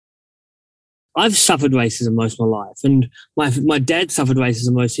I've suffered racism most of my life, and my dad suffered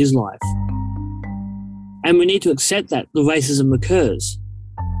racism most of his life. And we need to accept that the racism occurs.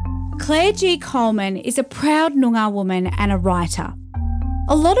 Claire G. Coleman is a proud Noongar woman and a writer.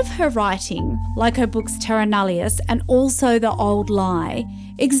 A lot of her writing, like her books Terra Nullius and also The Old Lie,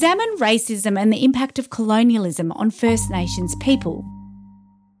 examine racism and the impact of colonialism on First Nations people.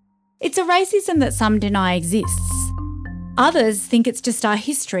 It's a racism that some deny exists. Others think it's just our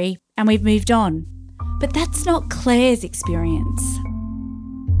history and we've moved on. But that's not Claire's experience.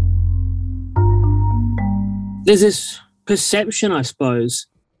 There's this perception, I suppose,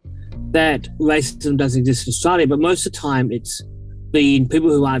 that racism doesn't exist in Australia, but most of the time it's the people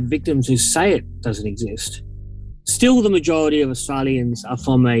who are victims who say it doesn't exist. Still, the majority of Australians are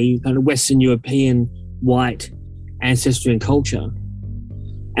from a kind of Western European white ancestry and culture.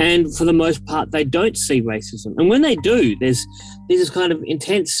 And for the most part, they don't see racism. And when they do, there's this kind of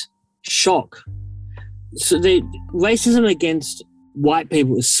intense shock. So the racism against white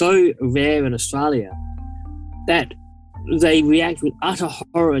people is so rare in Australia that they react with utter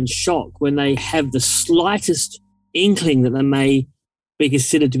horror and shock when they have the slightest inkling that they may be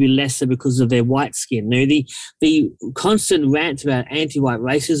considered to be lesser because of their white skin. Now, the constant rants about anti-white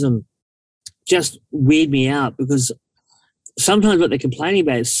racism just weird me out, because sometimes what they're complaining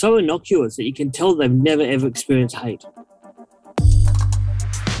about is so innocuous that you can tell they've never ever experienced hate.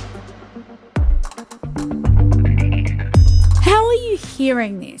 How are you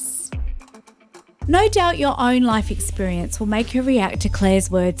hearing this? No doubt your own life experience will make you react to Claire's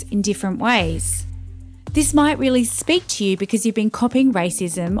words in different ways. This might really speak to you because you've been copying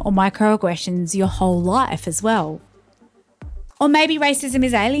racism or microaggressions your whole life as well. Or maybe racism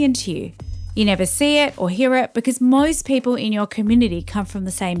is alien to you. You never see it or hear it because most people in your community come from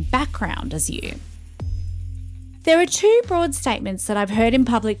the same background as you. There are two broad statements that I've heard in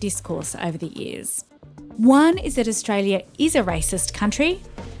public discourse over the years. One is that Australia is a racist country.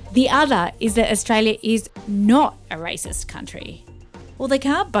 The other is that Australia is not a racist country. Well, they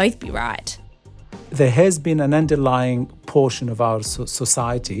can't both be right. There has been an underlying portion of our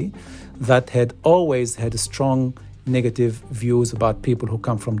society that had always had strong negative views about people who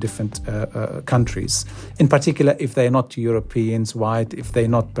come from different countries. In particular, if they're not Europeans, white, if they're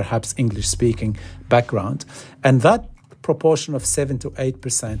not perhaps English-speaking background. And that proportion of 7 to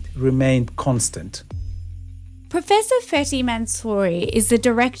 8% remained constant. Professor Fethi Mansouri is the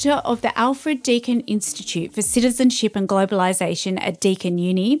director of the Alfred Deakin Institute for Citizenship and Globalisation at Deakin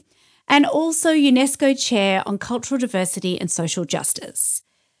Uni, and also UNESCO Chair on Cultural Diversity and Social Justice.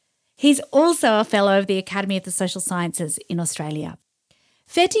 He's also a Fellow of the Academy of the Social Sciences in Australia.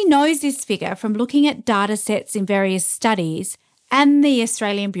 Fethi knows this figure from looking at data sets in various studies and the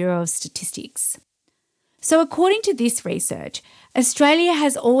Australian Bureau of Statistics. So according to this research, Australia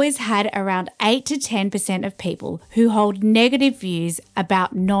has always had around 8 to 10% of people who hold negative views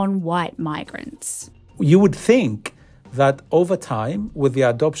about non-white migrants. You would think that over time, with the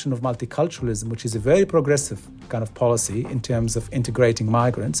adoption of multiculturalism, which is a very progressive kind of policy in terms of integrating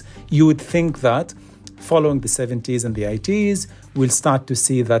migrants, you would think that following the 70s and the 80s, we'll start to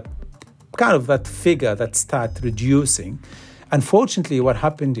see that kind of that figure that start reducing. Unfortunately, what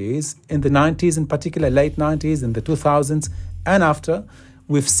happened is in the 90s, in particular late 90s and the 2000s and after,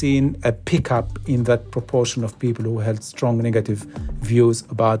 we've seen a pickup in that proportion of people who held strong negative views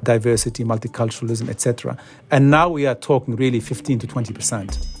about diversity, multiculturalism, etc. And now we are talking really 15 to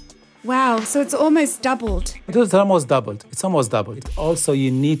 20%. Wow, so it's almost doubled. It's almost doubled. Also, you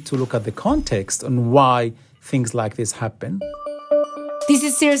need to look at the context on why things like this happen. This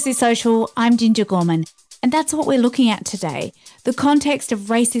is Seriously Social. I'm Ginger Gorman. And that's what we're looking at today, the context of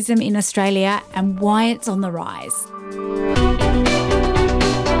racism in Australia and why it's on the rise.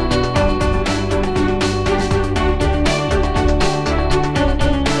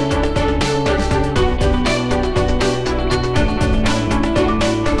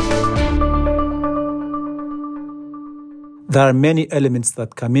 There are many elements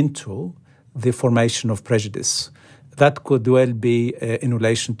that come into the formation of prejudice. That could well be in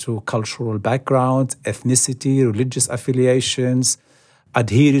relation to cultural background, ethnicity, religious affiliations,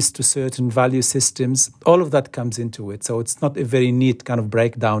 adherence to certain value systems. All of that comes into it. So it's not a very neat kind of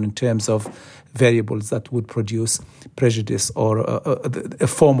breakdown in terms of variables that would produce prejudice or a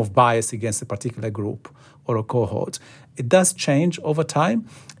form of bias against a particular group or a cohort. It does change over time.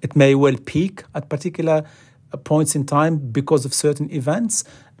 It may well peak at particular points in time because of certain events,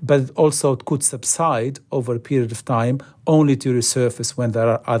 but also it could subside over a period of time only to resurface when there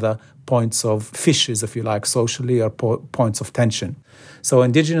are other points of fissures, if you like, socially, or points of tension. So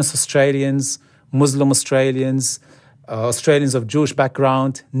Indigenous Australians, Muslim Australians, Australians of Jewish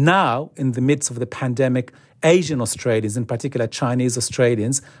background. Now, in the midst of the pandemic, Asian Australians, in particular Chinese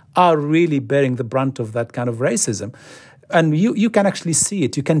Australians, are really bearing the brunt of that kind of racism. And you can actually see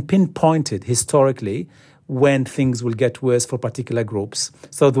it. You can pinpoint it historically when things will get worse for particular groups.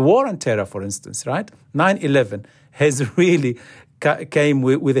 So the war on terror, for instance, right? 9/11 has really came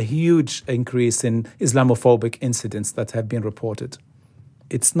with a huge increase in Islamophobic incidents that have been reported.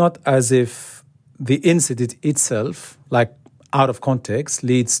 It's not as if the incident itself, like out of context,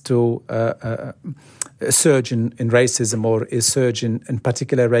 leads to a surge in racism or a surge in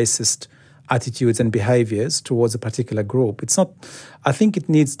particular racist attitudes and behaviors towards a particular group. It's not. I think it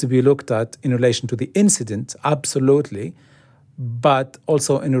needs to be looked at in relation to the incident, absolutely, but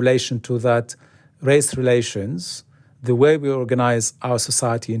also in relation to that race relations, the way we organize our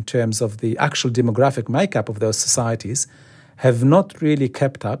society in terms of the actual demographic makeup of those societies have not really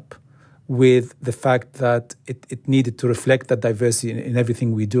kept up with the fact that it needed to reflect that diversity in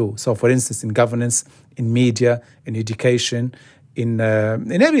everything we do. So, for instance, in governance, in media, in education, in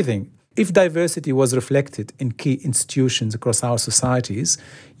everything. If diversity was reflected in key institutions across our societies,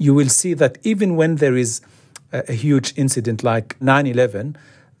 you will see that even when there is a huge incident like 9/11,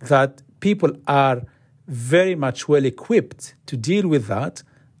 that people are very much well equipped to deal with that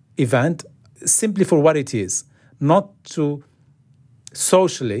event simply for what it is, not to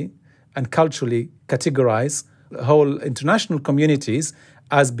socially and culturally categorize whole international communities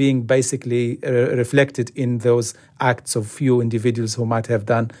as being basically reflected in those acts of few individuals who might have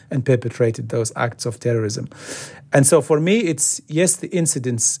done and perpetrated those acts of terrorism. And so for me, it's, yes, the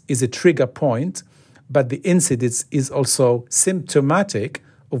incidence is a trigger point, but the incidence is also symptomatic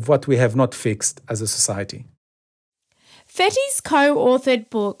of what we have not fixed as a society. Fetty's co-authored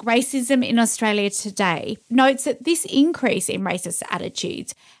book, Racism in Australia Today, notes that this increase in racist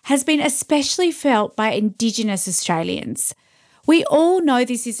attitudes has been especially felt by Indigenous Australians. We all know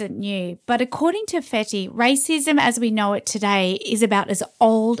this isn't new, but according to Fetty, racism as we know it today is about as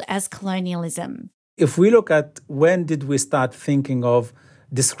old as colonialism. If we look at when did we start thinking of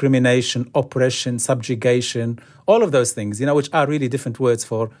discrimination, oppression, subjugation, all of those things, which are really different words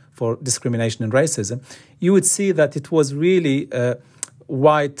for discrimination and racism, you would see that it was really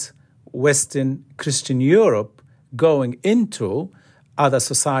white, Western, Christian Europe going into other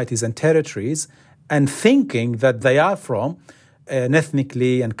societies and territories and thinking that they are from an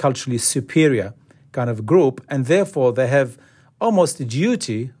ethnically and culturally superior kind of group, and therefore they have almost a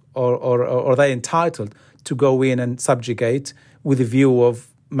duty or they're entitled to go in and subjugate with a view of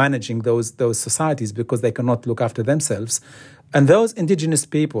managing those societies because they cannot look after themselves. And those indigenous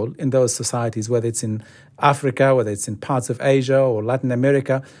people in those societies, whether it's in Africa, whether it's in parts of Asia or Latin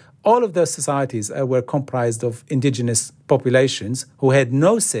America, all of those societies were comprised of indigenous populations who had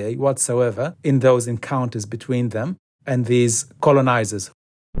no say whatsoever in those encounters between them and these colonizers.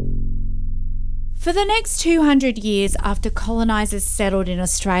 For the next 200 years after colonisers settled in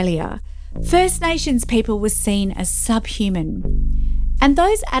Australia, First Nations people were seen as subhuman. And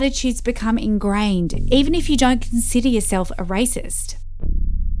those attitudes become ingrained even if you don't consider yourself a racist.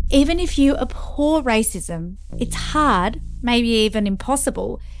 Even if you abhor racism, it's hard, maybe even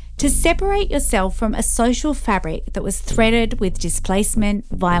impossible, to separate yourself from a social fabric that was threaded with displacement,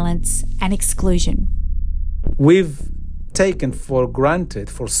 violence and exclusion. We've taken for granted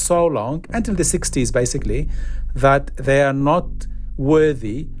for so long, until the 60s basically, that they are not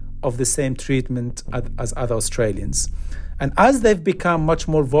worthy of the same treatment as other Australians. And as they've become much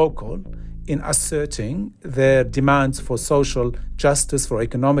more vocal in asserting their demands for social justice, for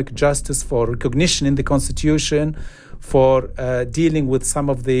economic justice, for recognition in the Constitution, for dealing with some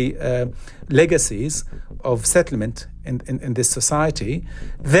of the legacies of settlement in this society,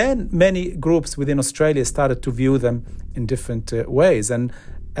 then many groups within Australia started to view them in different ways. And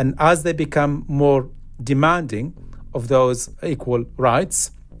as they become more demanding of those equal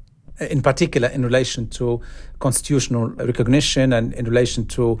rights, in particular in relation to constitutional recognition and in relation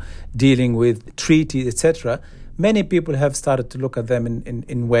to dealing with treaties, etc., many people have started to look at them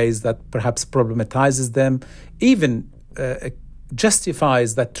in ways that perhaps problematizes them, even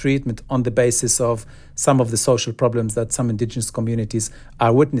justifies that treatment on the basis of some of the social problems that some Indigenous communities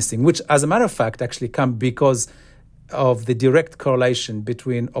are witnessing, which, as a matter of fact, actually come because of the direct correlation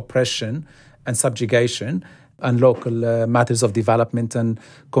between oppression and subjugation and local matters of development and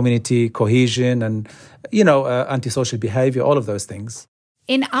community cohesion and, antisocial behavior, all of those things.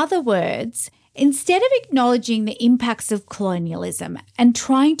 In other words, instead of acknowledging the impacts of colonialism and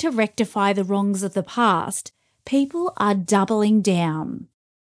trying to rectify the wrongs of the past, people are doubling down.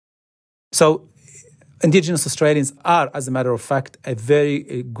 So Indigenous Australians are, as a matter of fact, a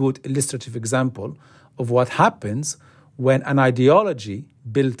very good illustrative example of what happens when an ideology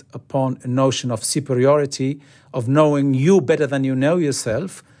built upon a notion of superiority, of knowing you better than you know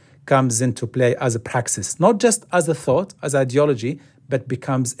yourself, comes into play as a praxis, not just as a thought, as ideology, but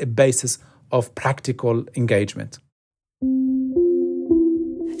becomes a basis of practical engagement.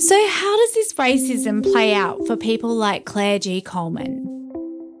 So how does this racism play out for people like Claire G. Coleman?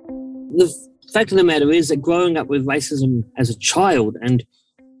 The fact of the matter is that growing up with racism as a child and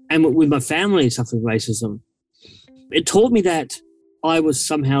with my family suffering racism, it taught me that I was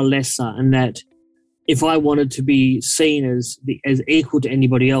somehow lesser and that if I wanted to be seen as equal to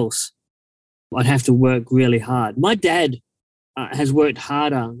anybody else, I'd have to work really hard. My dad has worked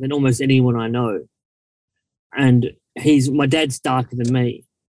harder than almost anyone I know. And my dad's darker than me.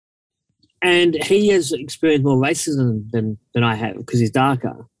 And he has experienced more racism than I have because he's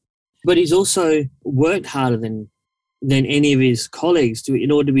darker. But he's also worked harder than any of his colleagues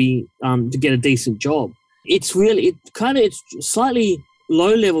in order to get a decent job. It's slightly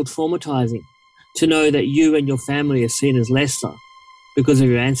low-level traumatizing to know that you and your family are seen as lesser because of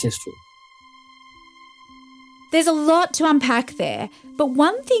your ancestry. There's a lot to unpack there, but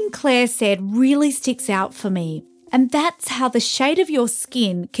one thing Claire said really sticks out for me, and that's how the shade of your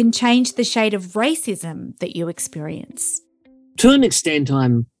skin can change the shade of racism that you experience. To an extent,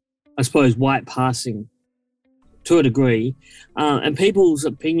 I'm, I suppose, white passing to a degree, and people's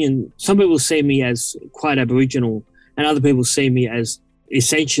opinion, some people see me as quite Aboriginal and other people see me as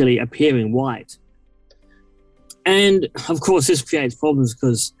essentially appearing white. And of course, this creates problems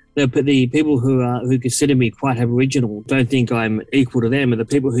because the people who consider me quite Aboriginal don't think I'm equal to them, and the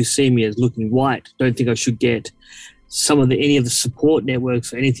people who see me as looking white don't think I should get any of the support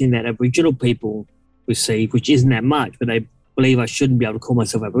networks or anything that Aboriginal people receive, which isn't that much, but they believe I shouldn't be able to call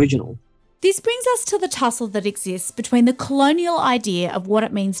myself Aboriginal. This brings us to the tussle that exists between the colonial idea of what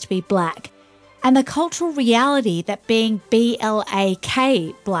it means to be black and the cultural reality that being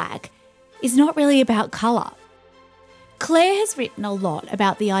BLAK black is not really about colour. Claire has written a lot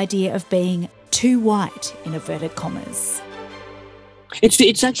about the idea of being too white, in inverted commas.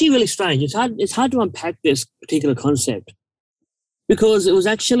 It's actually really strange. It's hard to unpack this particular concept because it was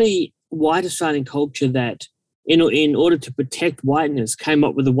actually white Australian culture that, in order to protect whiteness, came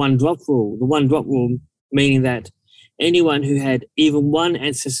up with the one drop rule. The one drop rule meaning that anyone who had even one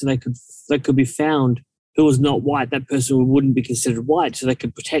ancestor that could be found who was not white, that person wouldn't be considered white, so they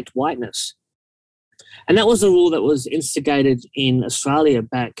could protect whiteness. And that was a rule that was instigated in Australia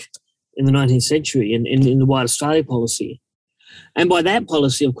back in the 19th century in the White Australia policy. And by that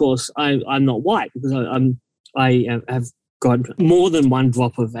policy, of course, I'm not white because I have got more than one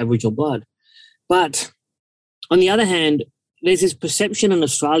drop of Aboriginal blood. But on the other hand, there's this perception in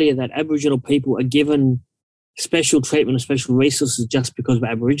Australia that Aboriginal people are given special treatment and special resources just because we're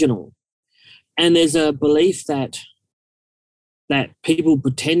Aboriginal. And there's a belief that people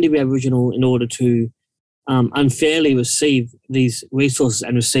pretend to be Aboriginal in order to unfairly receive these resources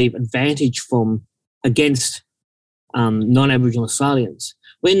and receive advantage against non-Aboriginal Australians.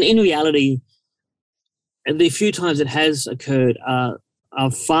 When in reality, the few times it has occurred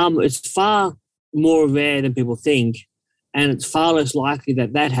it's far more rare than people think, and it's far less likely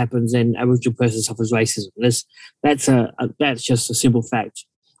that happens than Aboriginal person suffers racism. That's just a simple fact.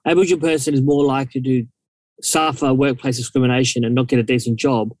 Aboriginal person is more likely to suffer workplace discrimination and not get a decent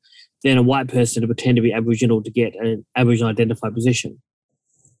job than a white person to pretend to be Aboriginal to get an Aboriginal identified position.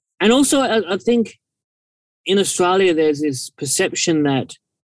 And also, I think in Australia there's this perception that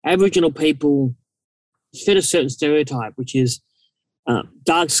Aboriginal people fit a certain stereotype, which is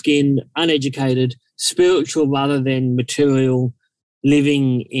dark-skinned, uneducated, spiritual rather than material,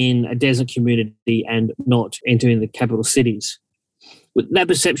 living in a desert community and not entering the capital cities. That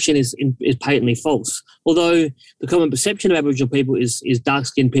perception is patently false. Although the common perception of Aboriginal people is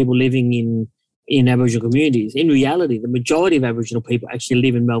dark-skinned people living in Aboriginal communities, in reality, the majority of Aboriginal people actually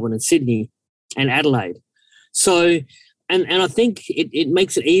live in Melbourne and Sydney and Adelaide. So, and I think it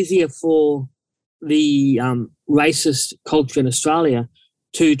makes it easier for the racist culture in Australia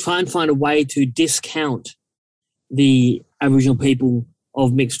to try and find a way to discount the Aboriginal people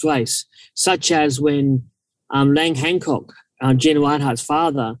of mixed race, such as when Lang Hancock, Gina Rinehart's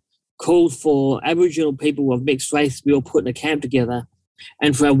father, called for Aboriginal people of mixed race to be all put in a camp together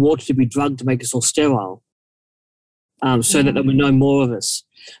and for our water to be drugged to make us all sterile so that there would no more of us.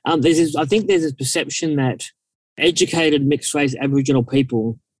 I think there's this perception that educated mixed race Aboriginal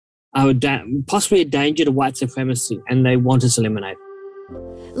people are possibly a danger to white supremacy and they want us eliminated.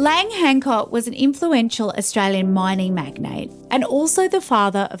 Lang Hancock was an influential Australian mining magnate and also the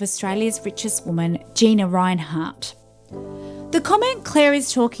father of Australia's richest woman, Gina Rinehart. The comment Claire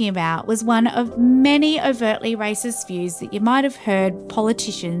is talking about was one of many overtly racist views that you might have heard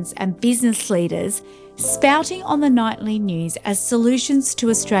politicians and business leaders spouting on the nightly news as solutions to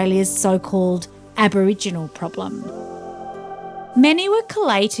Australia's so-called Aboriginal problem. Many were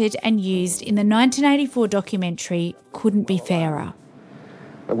collated and used in the 1984 documentary Couldn't Be Fairer.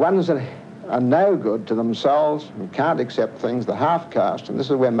 The ones that are no good to themselves and can't accept things, the half-caste, and this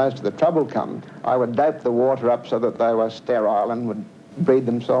is where most of the trouble comes, I would dope the water up so that they were sterile and would breed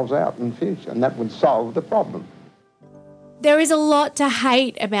themselves out in the future, and that would solve the problem. There is a lot to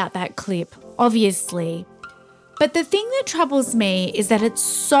hate about that clip, obviously. But the thing that troubles me is that it's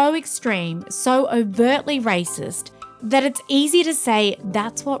so extreme, so overtly racist, that it's easy to say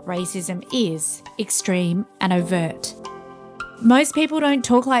that's what racism is, extreme and overt. Most people don't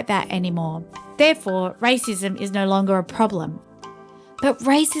talk like that anymore. Therefore, racism is no longer a problem. But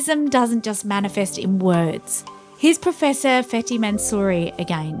racism doesn't just manifest in words. Here's Professor Fethi Mansouri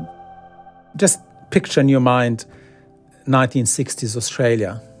again. Just picture in your mind 1960s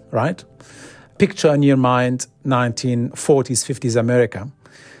Australia, right? Picture in your mind 1940s, 50s America.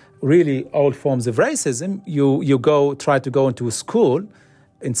 Really old forms of racism. You try to go into a school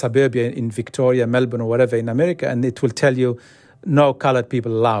in suburbia, in Victoria, Melbourne or whatever in America, and it will tell you no coloured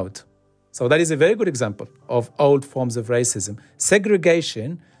people allowed. So that is a very good example of old forms of racism.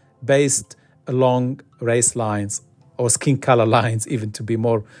 Segregation based along race lines or skin colour lines, even to be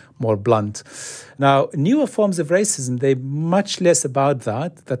more blunt. Now, newer forms of racism, they're much less about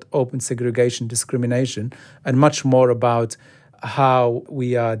that open segregation, discrimination, and much more about how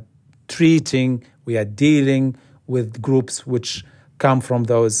we are dealing with groups which come from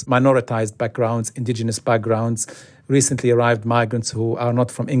those minoritized backgrounds, indigenous backgrounds, recently arrived migrants who are not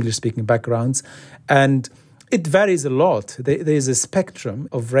from English-speaking backgrounds. And it varies a lot. There is a spectrum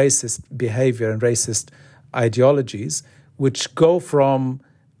of racist behavior and racist ideologies which go from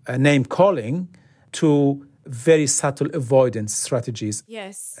name-calling to very subtle avoidance strategies.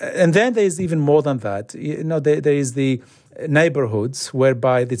 Yes. And then there is even more than that. There is the neighborhoods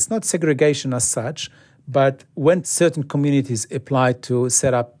whereby it's not segregation as such, but when certain communities apply to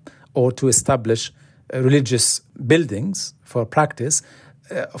set up or to establish religious buildings for practice,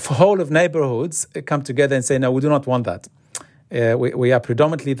 for whole of neighborhoods come together and say, no, we do not want that. We are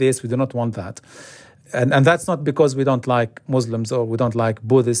predominantly this, we do not want that. And that's not because we don't like Muslims or we don't like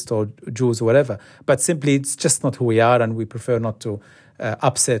Buddhists or Jews or whatever, but simply it's just not who we are and we prefer not to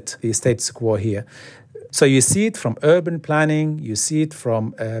upset the status quo here. So you see it from urban planning, you see it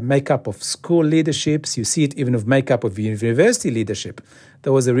from makeup of school leaderships, you see it even of makeup of university leadership.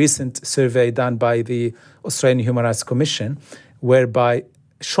 There was a recent survey done by the Australian Human Rights Commission whereby,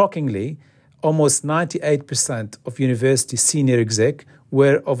 shockingly, almost 98% of university senior exec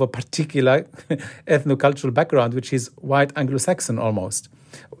were of a particular ethno-cultural background, which is white Anglo-Saxon almost.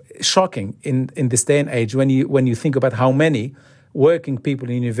 Shocking in this day and age when you think about how many working people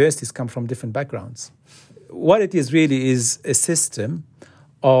in universities come from different backgrounds. What it is really is a system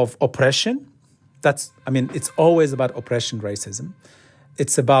of oppression. It's always about oppression, racism.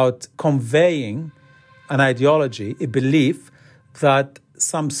 It's about conveying an ideology, a belief that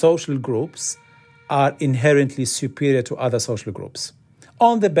some social groups are inherently superior to other social groups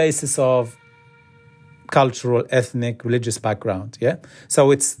on the basis of cultural, ethnic, religious background. Yeah.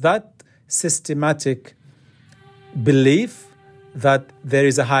 So it's that systematic belief that there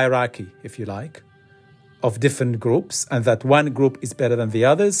is a hierarchy, if you like, of different groups, and that one group is better than the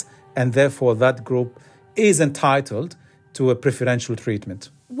others, and therefore that group is entitled to a preferential treatment.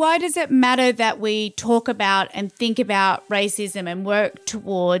 Why does it matter that we talk about and think about racism and work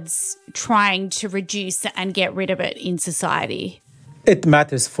towards trying to reduce and get rid of it in society? It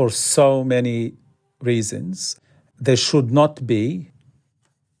matters for so many reasons. There should not be,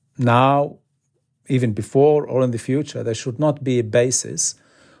 now, even before or in the future, there should not be a basis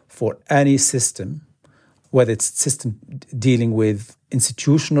for any system, whether it's system dealing with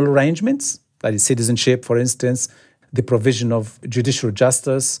institutional arrangements, that is citizenship, for instance, the provision of judicial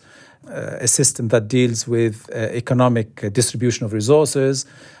justice, a system that deals with economic distribution of resources,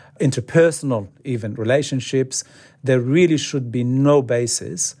 interpersonal even relationships. There really should be no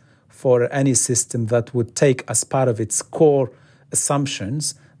basis for any system that would take as part of its core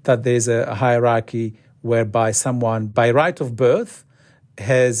assumptions that there's a hierarchy whereby someone, by right of birth,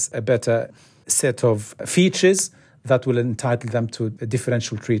 has a better set of features that will entitle them to a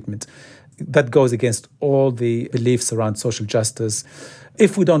differential treatment. That goes against all the beliefs around social justice.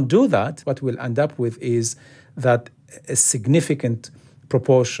 If we don't do that, what we'll end up with is that a significant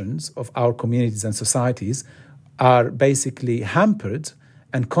proportions of our communities and societies are basically hampered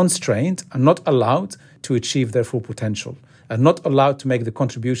and constrained and not allowed to achieve their full potential. and not allowed to make the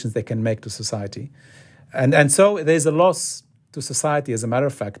contributions they can make to society. And so there's a loss to society, as a matter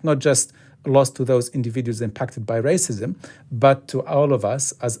of fact, not just a loss to those individuals impacted by racism, but to all of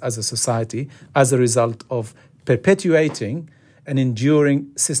us as a society as a result of perpetuating an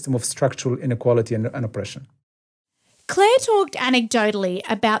enduring system of structural inequality and oppression. Claire talked anecdotally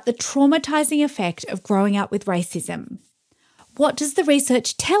about the traumatising effect of growing up with racism. What does the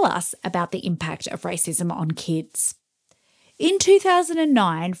research tell us about the impact of racism on kids? In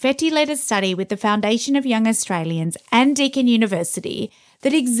 2009, Fetty led a study with the Foundation of Young Australians and Deakin University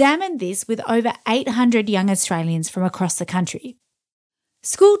that examined this with over 800 young Australians from across the country.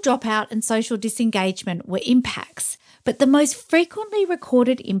 School dropout and social disengagement were impacts, but the most frequently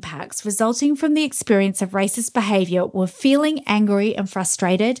recorded impacts resulting from the experience of racist behaviour were feeling angry and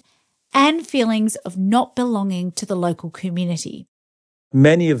frustrated and feelings of not belonging to the local community.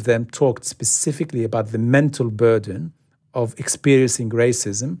 Many of them talked specifically about the mental burden of experiencing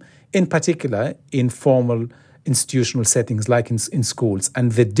racism, in particular in formal institutional settings like in schools,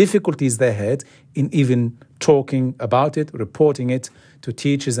 and the difficulties they had in even talking about it, reporting it to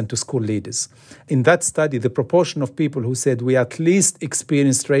teachers and to school leaders. In that study, the proportion of people who said we at least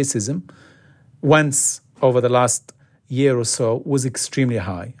experienced racism once over the last year or so was extremely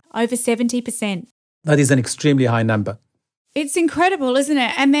high. Over 70%. That is an extremely high number. It's incredible, isn't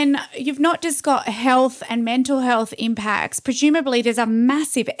it? And then you've not just got health and mental health impacts. Presumably there's a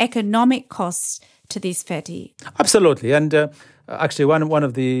massive economic cost to this, Fetty. Absolutely. And actually, one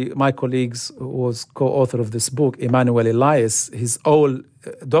of my colleagues who was co-author of this book, Emmanuel Elias, his whole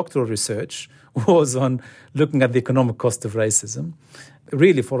doctoral research was on looking at the economic cost of racism.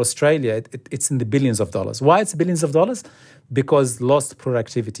 Really, for Australia, it's in the billions of dollars. Why it's billions of dollars? Because lost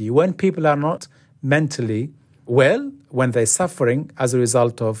productivity. When people are not mentally well, when they're suffering as a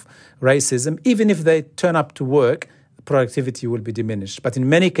result of racism, even if they turn up to work, productivity will be diminished. But in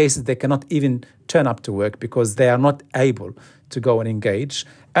many cases, they cannot even turn up to work because they are not able to go and engage.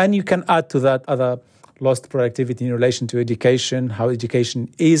 And you can add to that other lost productivity in relation to education, how education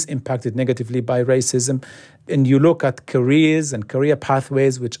is impacted negatively by racism. And you look at careers and career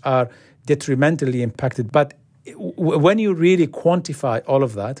pathways which are detrimentally impacted. But when you really quantify all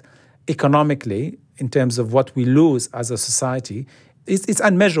of that economically, in terms of what we lose as a society, it's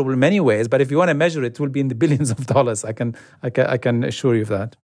unmeasurable in many ways. But if you want to measure it, it will be in the billions of dollars. I can assure you of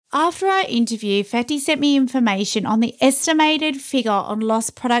that. After our interview, Fetty sent me information on the estimated figure on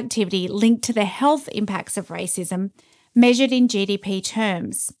lost productivity linked to the health impacts of racism, measured in GDP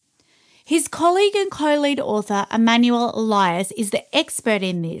terms. His colleague and co-lead author, Emmanuel Elias, is the expert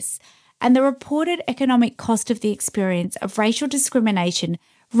in this, and the reported economic cost of the experience of racial discrimination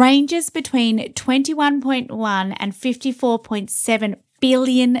ranges between $21.1 and $54.7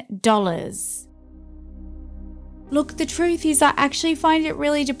 billion. Look, the truth is I actually find it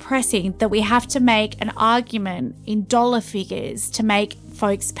really depressing that we have to make an argument in dollar figures to make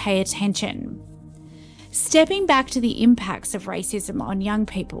folks pay attention. Stepping back to the impacts of racism on young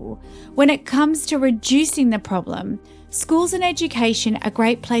people, when it comes to reducing the problem, schools and education are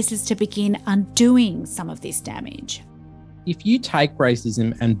great places to begin undoing some of this damage. If you take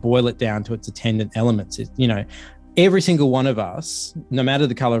racism and boil it down to its attendant elements, every single one of us, no matter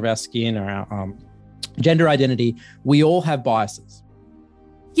the colour of our skin or our gender identity, we all have biases.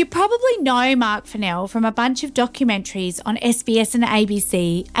 You probably know Mark Fennell from a bunch of documentaries on SBS and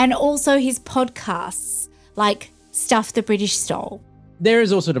ABC, and also his podcasts like Stuff the British Stole. There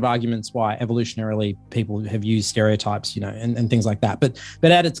is all sort of arguments why evolutionarily people have used stereotypes, and things like that. But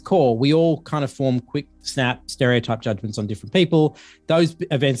at its core, we all kind of form quick snap stereotype judgments on different people. Those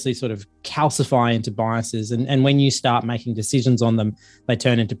eventually sort of calcify into biases. And when you start making decisions on them, they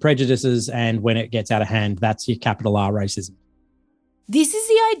turn into prejudices. And when it gets out of hand, that's your capital R racism. This is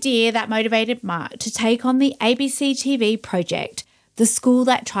the idea that motivated Mark to take on the ABC TV project, The School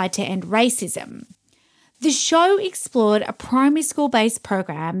That Tried to End Racism. The show explored a primary school-based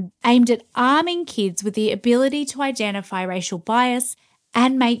program aimed at arming kids with the ability to identify racial bias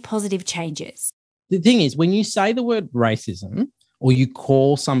and make positive changes. The thing is, when you say the word racism, or you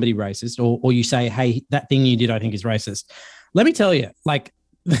call somebody racist, or you say, hey, that thing you did I think is racist, let me tell you,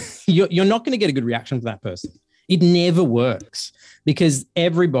 you're not going to get a good reaction from that person. It never works because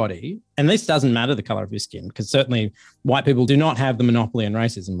everybody, and this doesn't matter the colour of your skin, because certainly white people do not have the monopoly on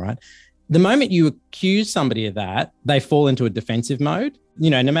racism, right? The moment you accuse somebody of that, they fall into a defensive mode,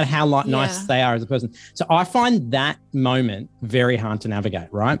 no matter how nice they are as a person. So I find that moment very hard to navigate,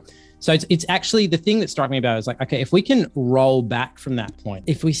 right? So it's actually the thing that struck me about it is like, okay, if we can roll back from that point,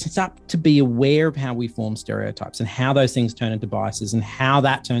 if we start to be aware of how we form stereotypes and how those things turn into biases and how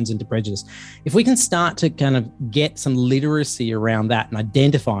that turns into prejudice, if we can start to kind of get some literacy around that and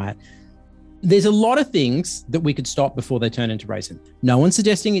identify it, there's a lot of things that we could stop before they turn into racism. No one's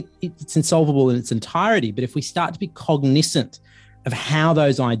suggesting it's insolvable in its entirety, but if we start to be cognizant of how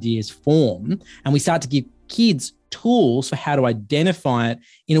those ideas form and we start to give kids tools for how to identify it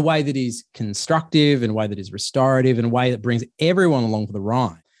in a way that is constructive, in a way that is restorative, in a way that brings everyone along for the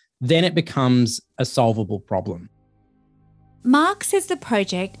ride, then it becomes a solvable problem. Mark says the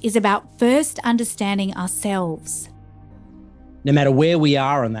project is about first understanding ourselves. No matter where we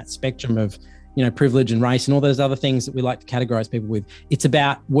are on that spectrum of, privilege and race and all those other things that we like to categorize people with, it's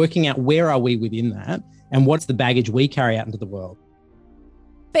about working out where are we within that and what's the baggage we carry out into the world.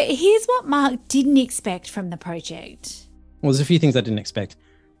 But here's what Mark didn't expect from the project. Well, there's a few things I didn't expect.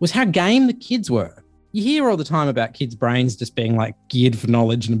 Was how game the kids were. You hear all the time about kids' brains just being like geared for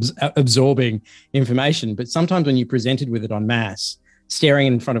knowledge and absorbing information. But sometimes when you're presented with it en masse, staring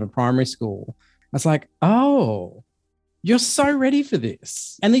in front of a primary school, I was like, oh, you're so ready for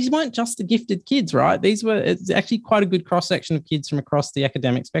this. And these weren't just the gifted kids, right? It's actually quite a good cross-section of kids from across the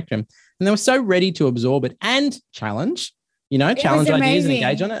academic spectrum. And they were so ready to absorb it and challenge ideas and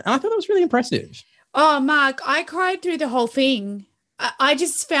engage on it. And I thought that was really impressive. Oh, Mark, I cried through the whole thing. I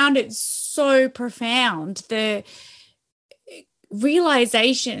just found it so profound. The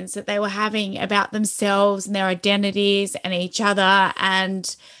realizations that they were having about themselves and their identities and each other,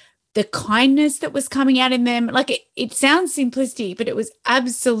 and the kindness that was coming out in them. Like it sounds simplistic, but it was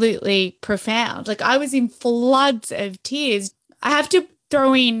absolutely profound. Like I was in floods of tears. I have to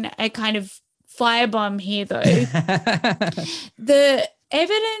throw in a kind of firebomb here though. The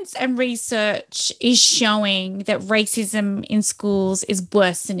evidence and research is showing that racism in schools is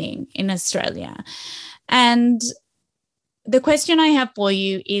worsening in Australia. And the question I have for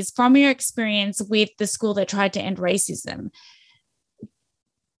you is, from your experience with the school that tried to end racism,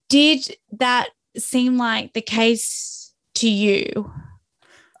 did that seem like the case to you?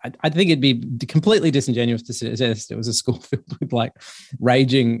 I think it'd be completely disingenuous to suggest it was a school filled with like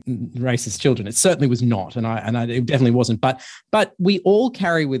raging racist children. It certainly was not, and it definitely wasn't. But we all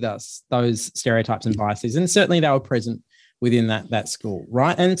carry with us those stereotypes and biases, and certainly they were present within that school,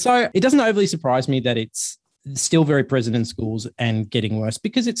 right? And so it doesn't overly surprise me that it's still very present in schools and getting worse,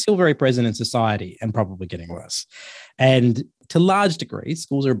 because it's still very present in society and probably getting worse. And to large degrees,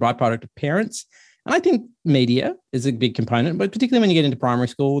 schools are a byproduct of parents. And I think media is a big component, but particularly when you get into primary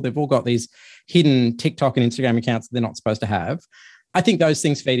school, they've all got these hidden TikTok and Instagram accounts that they're not supposed to have. I think those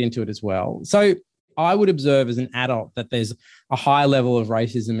things feed into it as well. So I would observe as an adult that there's a high level of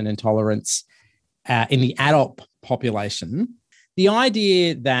racism and intolerance in the adult population. The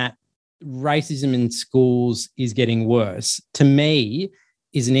idea that racism in schools is getting worse, to me,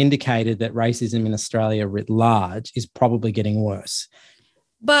 is an indicator that racism in Australia writ large is probably getting worse.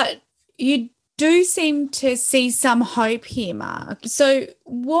 But you do seem to see some hope here, Mark. So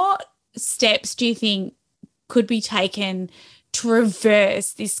what steps do you think could be taken to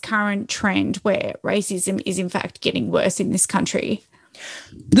reverse this current trend where racism is in fact getting worse in this country?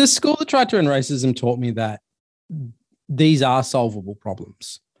 The school that tried to end racism taught me that these are solvable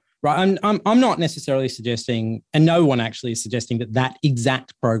problems, right? I'm not necessarily suggesting, and no one actually is suggesting, that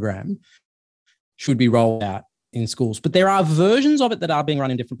exact program should be rolled out in schools, but there are versions of it that are being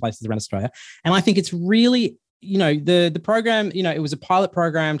run in different places around Australia. And I think it's really, the program, it was a pilot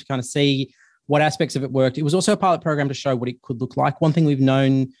program to kind of see what aspects of it worked. It was also a pilot program to show what it could look like. One thing we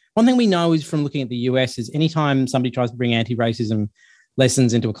know is from looking at the US is anytime somebody tries to bring anti-racism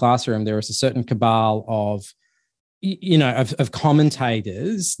lessons into a classroom, there is a certain cabal of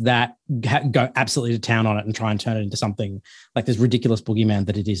commentators that go absolutely to town on it and try and turn it into something like this ridiculous boogeyman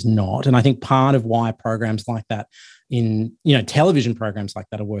that it is not. And I think part of why programs like that television programs like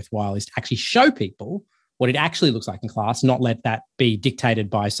that are worthwhile is to actually show people what it actually looks like in class, not let that be dictated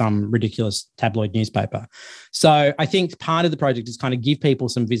by some ridiculous tabloid newspaper. So I think part of the project is kind of give people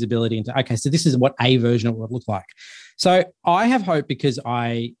some visibility into, okay, so this is what a version of it would look like. So I have hope because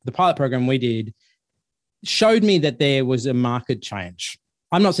the pilot program we did showed me that there was a marked change.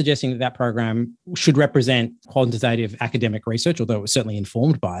 I'm not suggesting that program should represent quantitative academic research, although it was certainly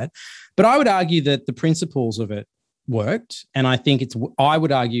informed by it. But I would argue that the principles of it worked. And I think I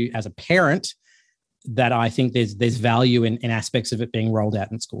would argue as a parent that I think there's value in aspects of it being rolled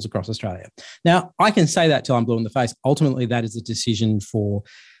out in schools across Australia. Now, I can say that till I'm blue in the face. Ultimately, that is a decision for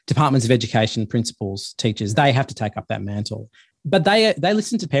departments of education, principals, teachers. They have to take up that mantle. But they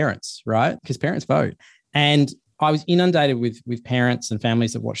listen to parents, right? Because parents vote. And I was inundated with parents and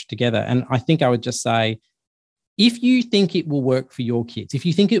families that watched together. And I think I would just say, if you think it will work for your kids, if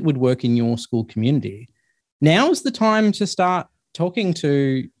you think it would work in your school community, now's the time to start talking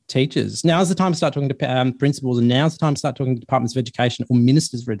to teachers. Now's the time to start talking to principals, and now's the time to start talking to departments of education or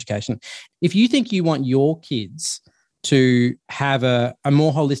ministers for education. If you think you want your kids to have a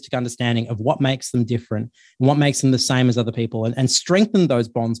more holistic understanding of what makes them different and what makes them the same as other people, and strengthen those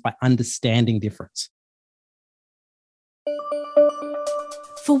bonds by understanding difference.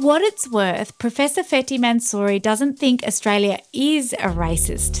 For what it's worth, Professor Fethi Mansouri doesn't think Australia is a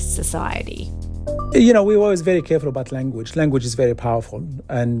racist society. You know, we were always very careful about language. Language is very powerful.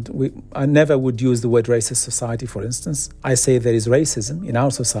 And I never would use the word racist society, for instance. I say there is racism in our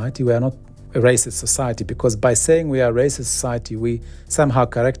society. We are not a racist society, because by saying we are a racist society, we somehow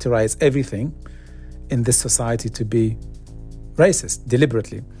characterize everything in this society to be racist,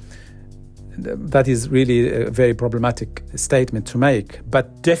 deliberately. That is really a very problematic statement to make.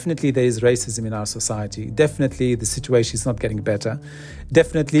 But definitely there is racism in our society. Definitely the situation is not getting better.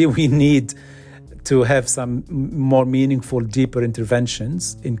 Definitely we need to have some more meaningful, deeper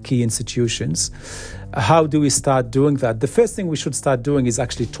interventions in key institutions. How do we start doing that? The first thing we should start doing is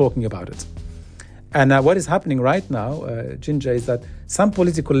actually talking about it. And what is happening right now, Ginger, is that some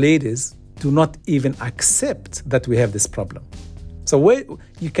political leaders do not even accept that we have this problem. So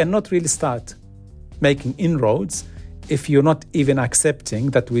you cannot really start making inroads if you're not even accepting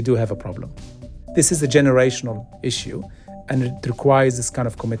that we do have a problem. This is a generational issue, and it requires this kind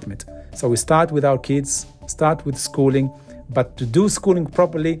of commitment. So we start with our kids, start with schooling, but to do schooling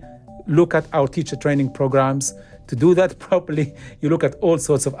properly, look at our teacher training programs. To do that properly, you look at all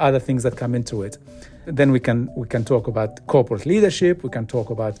sorts of other things that come into it. Then we can talk about corporate leadership, we can talk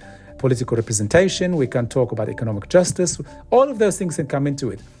about political representation, we can talk about economic justice. All of those things can come into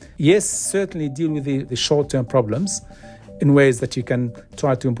it. Yes, certainly deal with the short-term problems in ways that you can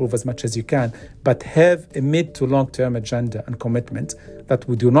try to improve as much as you can, but have a mid to long-term agenda and commitment that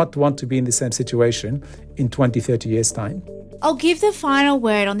we do not want to be in the same situation in 20, 30 years' time. I'll give the final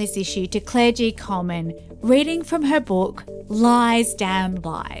word on this issue to Claire G. Coleman, reading from her book, Lies, Damn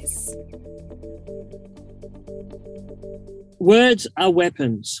Lies. Words are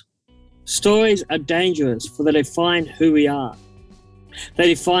weapons. Stories are dangerous, for they define who we are. They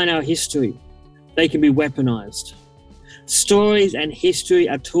define our history. They can be weaponized. Stories and history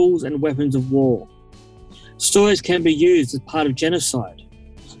are tools and weapons of war. Stories can be used as part of genocide,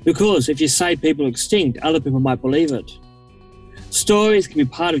 because if you say people are extinct, other people might believe it. Stories can be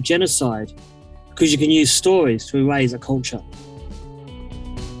part of genocide because you can use stories to erase a culture.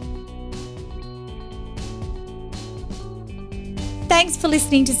 Thanks for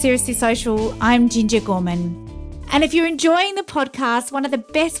listening to Seriously Social. I'm Ginger Gorman. And if you're enjoying the podcast, one of the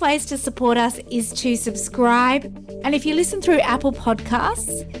best ways to support us is to subscribe. And if you listen through Apple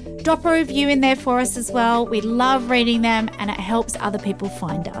Podcasts, drop a review in there for us as well. We love reading them and it helps other people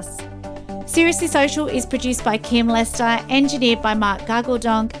find us. Seriously Social is produced by Kim Lester, engineered by Mark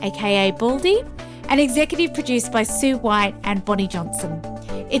Gargledonk, aka Baldy, and executive produced by Sue White and Bonnie Johnson.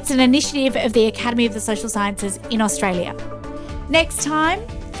 It's an initiative of the Academy of the Social Sciences in Australia. Next time,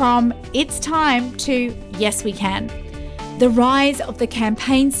 from It's Time to Yes We Can. The rise of the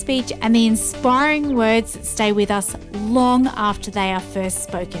campaign speech and the inspiring words that stay with us long after they are first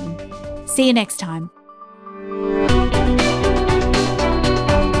spoken. See you next time.